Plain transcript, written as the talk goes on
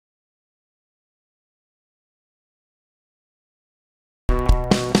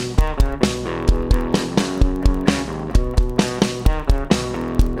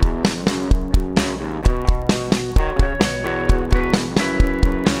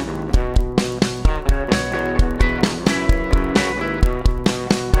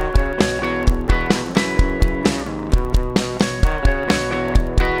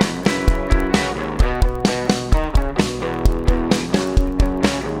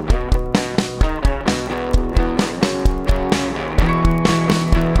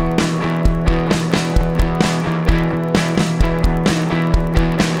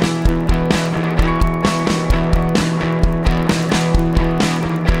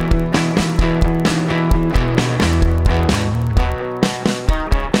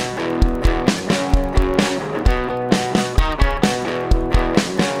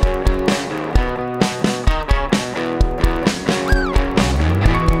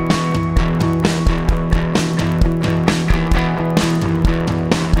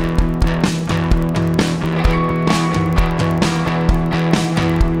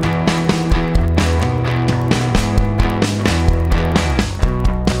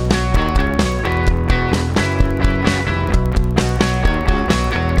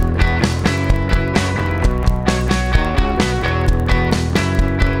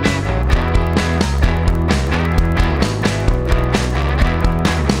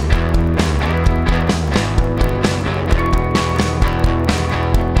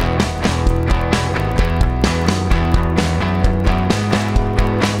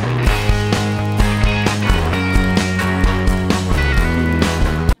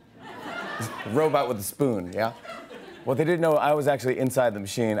robot with a spoon, yeah? What they didn't know, I was actually inside the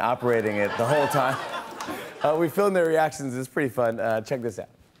machine, operating it the whole time. We filmed their reactions. It's pretty fun. Check this out.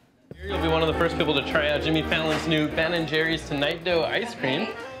 You'll be one of the first people to try out Jimmy Fallon's new Ben & Jerry's Tonight Dough ice cream.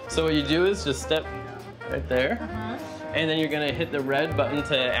 So what you do is just step right there, and then you're gonna hit the red button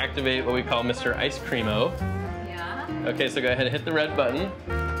to activate what we call Mr. Ice Creamo. Yeah. Okay, so go ahead and hit the red button,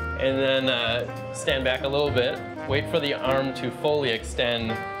 and then stand back a little bit. Wait for the arm to fully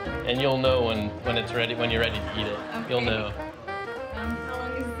extend, and you'll know when it's ready. When you're ready to eat it, Okay. you'll know. How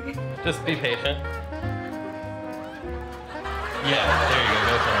long is it? Just be patient. Yeah, there you go.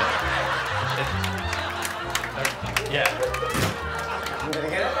 Go for it. Yeah. I'm gonna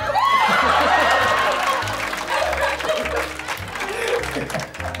get it.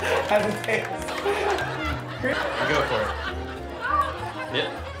 How's it taste? Go for it. Yeah.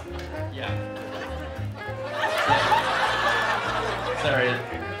 Yeah. Sorry.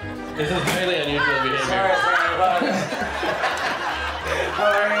 This is highly unusual behavior. Sorry about it.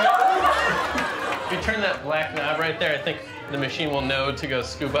 If you turn that black knob right there, I think the machine will know to go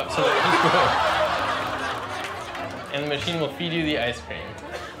scoop up so that and the machine will feed you the ice cream.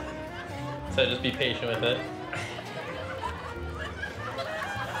 So just be patient with it.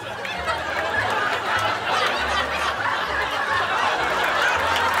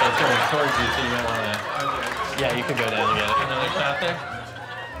 It's going towards you, so you might want to... Yeah, you can go down and get it. Another shot there.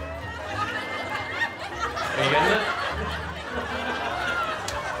 Are you getting it?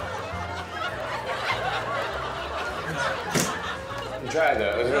 You tried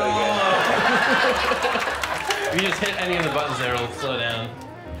though, it was really good. If you just hit any of the buttons there, it'll slow down.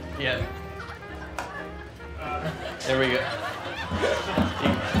 Yeah. There we go.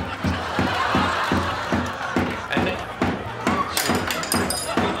 I think...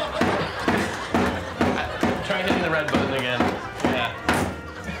 Try hitting the red button again. Yeah.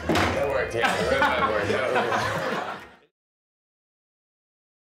 That worked, yeah. The red button worked.